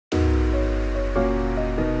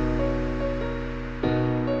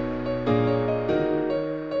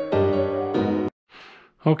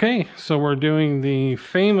Okay, so we're doing the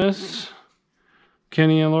famous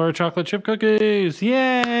Kenny and Laura chocolate chip cookies.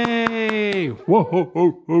 Yay! Whoa, whoa,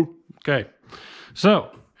 whoa, whoa. Okay,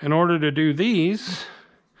 so in order to do these,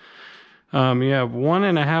 you have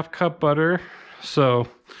 1.5 cup butter. So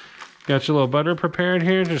got your little butter prepared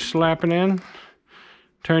here, just slap it in.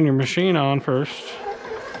 Turn your machine on first.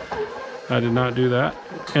 I did not do that.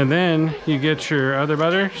 And then you get your other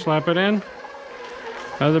butter, slap it in.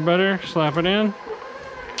 Other butter, slap it in.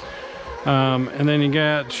 And then you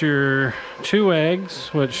got your 2 eggs,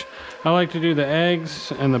 which I like to do the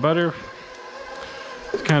eggs and the butter.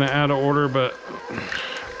 It's kind of out of order, but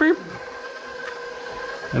beep.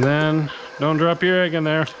 And then don't drop your egg in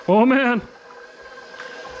there. Oh man.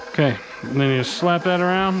 Okay, and then you slap that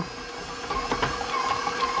around.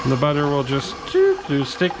 The butter will just do a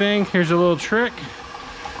stick thing. Here's a little trick.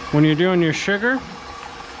 When you're doing your sugar,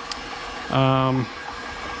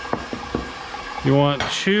 you want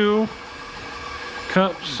 2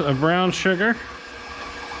 cups of brown sugar,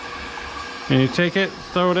 and you take it,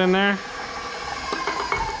 throw it in there,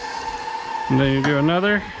 and then you do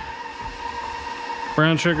another.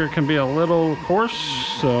 Brown sugar can be a little coarse,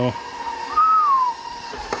 so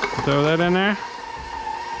throw that in there,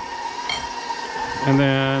 and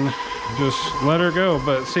then just let her go.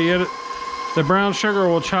 But see, the brown sugar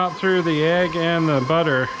will chop through the egg and the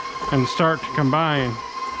butter and start to combine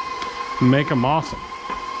and make them awesome.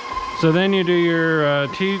 So then you do your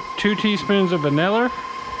 2 teaspoons of vanilla,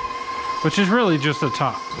 which is really just the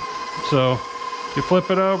top. So you flip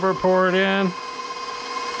it over, pour it in,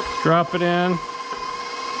 drop it in.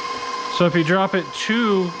 So if you drop it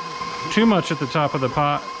too much at the top of the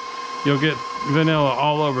pot, you'll get vanilla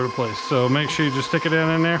all over the place. So make sure you just stick it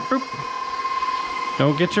in there. Boop.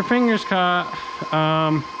 Don't get your fingers caught.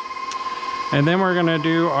 And then we're gonna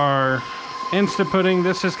do our Insta pudding.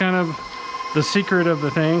 This is kind of the secret of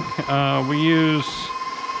the thing. We use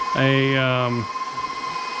a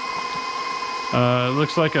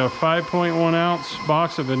looks like a 5.1 ounce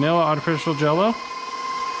box of vanilla artificial jello.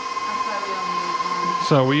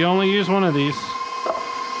 So we only use one of these.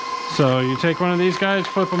 So you take one of these guys,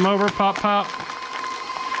 flip them over, pop, pop.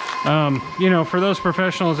 You know, for those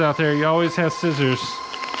professionals out there, you always have scissors.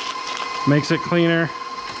 Makes it cleaner.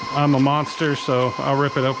 I'm a monster, so I'll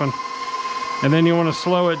rip it open. And then you want to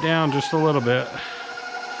slow it down just a little bit.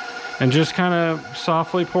 And just kind of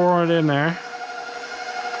softly pour it in there.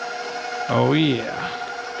 Oh yeah.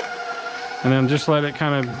 And then just let it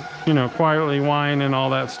kind of, you know, quietly whine and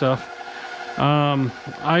all that stuff.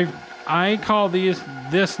 I call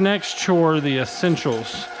this next chore the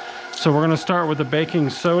essentials. So we're going to start with the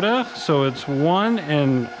baking soda. So it's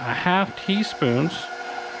 1.5 teaspoons.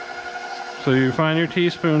 So you find your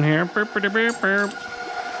teaspoon here. Burp, burp, burp, burp.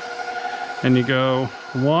 And you go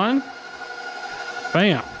 1,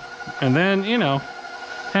 bam, and then, you know,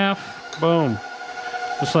 half, boom,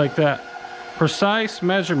 just like that. Precise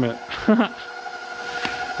measurement.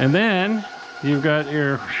 And then you've got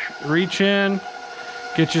your reach in,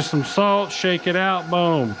 get you some salt, shake it out,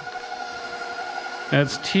 boom.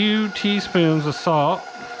 That's 2 teaspoons of salt.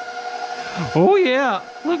 Oh yeah,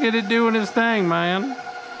 look at it doing its thing, man.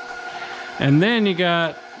 And then you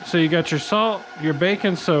got your salt, your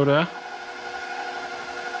baking soda.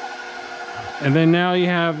 And then now you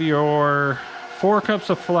have your 4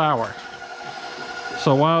 cups of flour.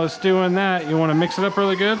 So while it's doing that, you want to mix it up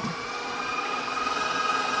really good.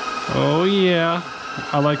 Oh yeah,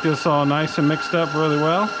 I like this all nice and mixed up really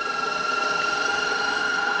well.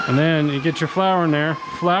 And then you get your flour in there.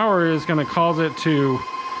 Flour is going to cause it to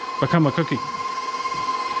become a cookie.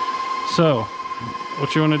 So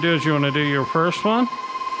what you want to do is you want to do your first one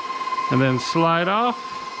and then slide off.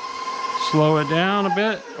 Slow it down a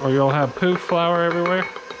bit or you'll have poof flour everywhere.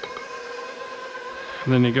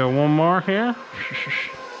 And then you go 1 more here.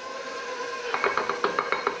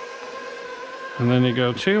 And then you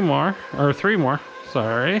go 2 more, or 3 more,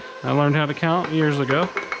 sorry. I learned how to count years ago.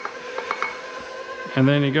 And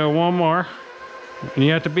then you go 1 more. And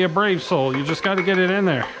you have to be a brave soul. You just got to get it in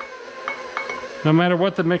there. No matter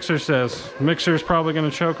what the mixer says. The mixer is probably going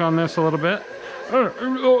to choke on this a little bit. What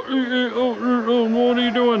are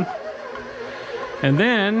you doing? And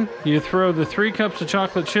then you throw the 3 cups of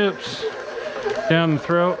chocolate chips down the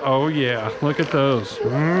throat. Oh yeah, look at those.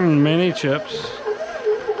 Mini chips.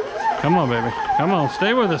 Come on, baby. Come on,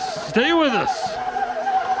 stay with us. Stay with us.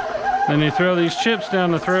 Then you throw these chips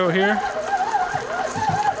down the throat here.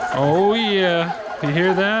 Oh yeah, you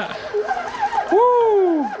hear that?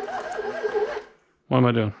 Woo! What am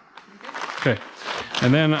I doing? Okay.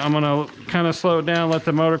 And then I'm gonna kind of slow it down, let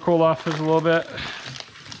the motor cool off just a little bit.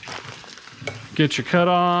 Get your cut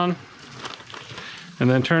on. And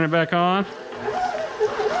then turn it back on.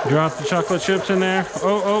 Drop the chocolate chips in there.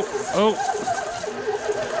 Oh.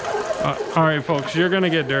 All right, folks, you're gonna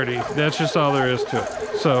get dirty. That's just all there is to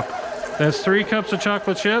it. So that's 3 cups of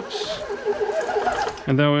chocolate chips.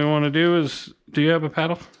 And then what we want to do is, do you have a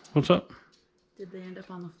paddle? What's up? Did they end up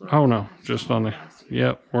on the floor? Oh no, just on the,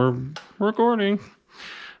 yep, we're recording.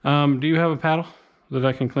 Do you have a paddle that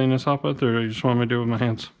I can clean this off with, or do you just want me to do it with my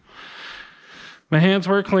hands? My hands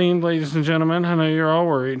were clean, ladies and gentlemen. I know you're all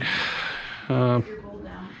worried. But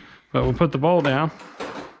we'll put the bowl down.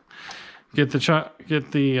 Get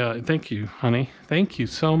the thank you, honey. Thank you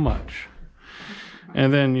so much.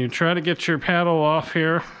 And then you try to get your paddle off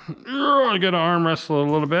here. You're gonna arm wrestle a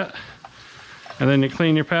little bit. And then you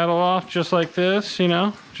clean your paddle off just like this, you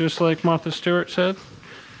know, just like Martha Stewart said.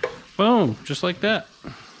 Boom, just like that.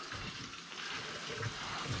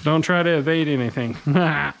 Don't try to evade anything.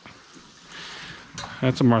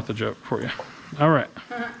 That's a Martha joke for you. All right.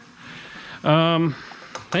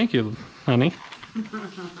 Thank you, honey.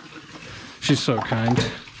 She's so kind.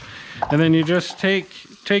 And then you just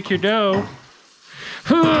take your dough.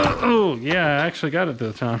 Oh, yeah, I actually got it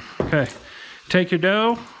this time. Okay. Take your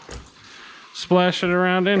dough, splash it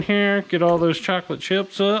around in here, get all those chocolate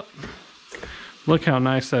chips up. Look how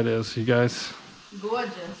nice that is, you guys.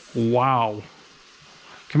 Gorgeous. Wow.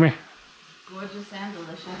 Come here. Gorgeous and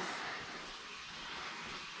delicious.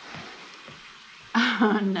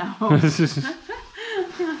 Oh, no.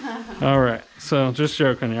 All right, so just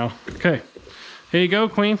joking, y'all. Okay, here you go,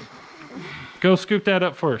 Queen. Go scoop that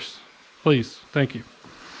up first, please. Thank you.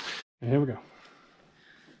 And here we go.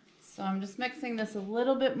 So I'm just mixing this a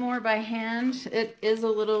little bit more by hand. It is a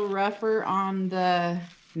little rougher on the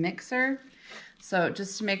mixer. So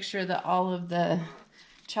just to make sure that all of the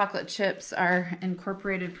chocolate chips are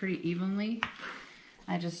incorporated pretty evenly,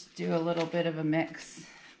 I just do a little bit of a mix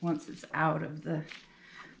once it's out of the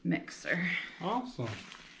mixer. Awesome.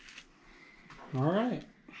 All right.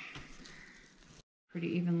 Pretty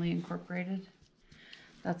evenly incorporated.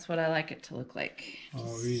 That's what I like it to look like.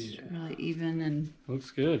 Oh, yeah. Really even and...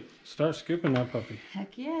 Looks good. Start scooping that puppy.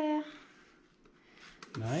 Heck yeah.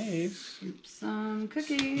 Nice. Scoop some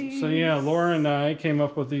cookies. So yeah, Laura and I came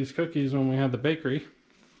up with these cookies when we had the bakery.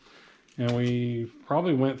 And we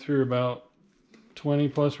probably went through about 20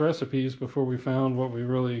 plus recipes before we found what we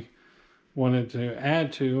really wanted to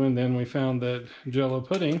add to. And then we found that Jell-O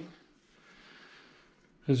pudding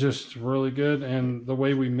is just really good, and the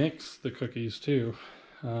way we mix the cookies too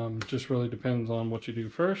just really depends on what you do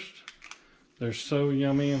first. They're so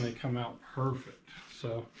yummy and they come out perfect.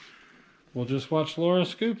 So we'll just watch Laura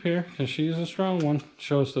scoop here because she's a strong one.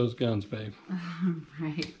 Show us those guns, babe.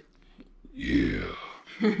 Right. Yeah.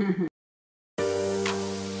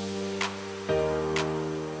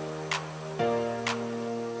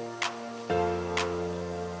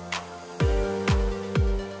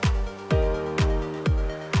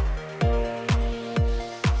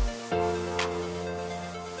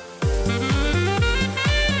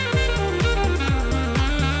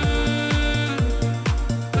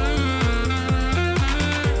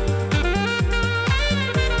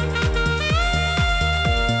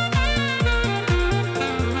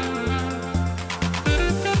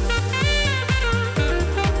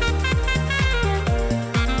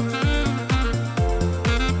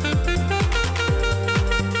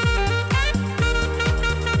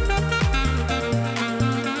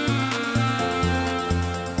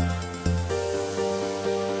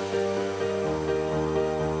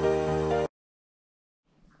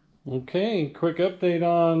 Okay, quick update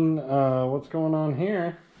on what's going on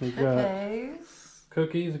here. We got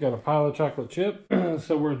cookies, got a pile of chocolate chip.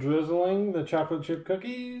 So we're drizzling the chocolate chip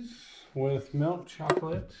cookies with milk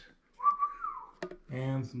chocolate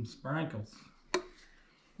and some sprinkles.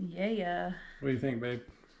 Yeah. What do you think, babe?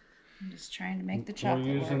 I'm just trying to make the chocolate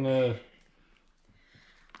We're using work.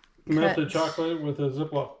 the melted chocolate with a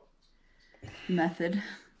Ziploc. Method.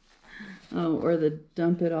 Oh, or the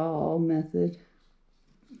dump it all method.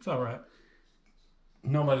 It's all right.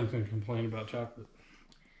 Nobody's gonna complain about chocolate.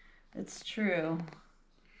 It's true.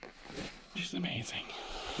 She's amazing.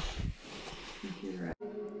 You're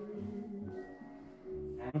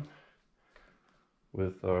right.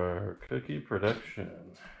 With our cookie production.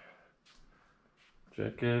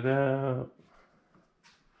 Check it out.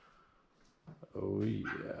 Oh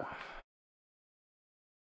yeah.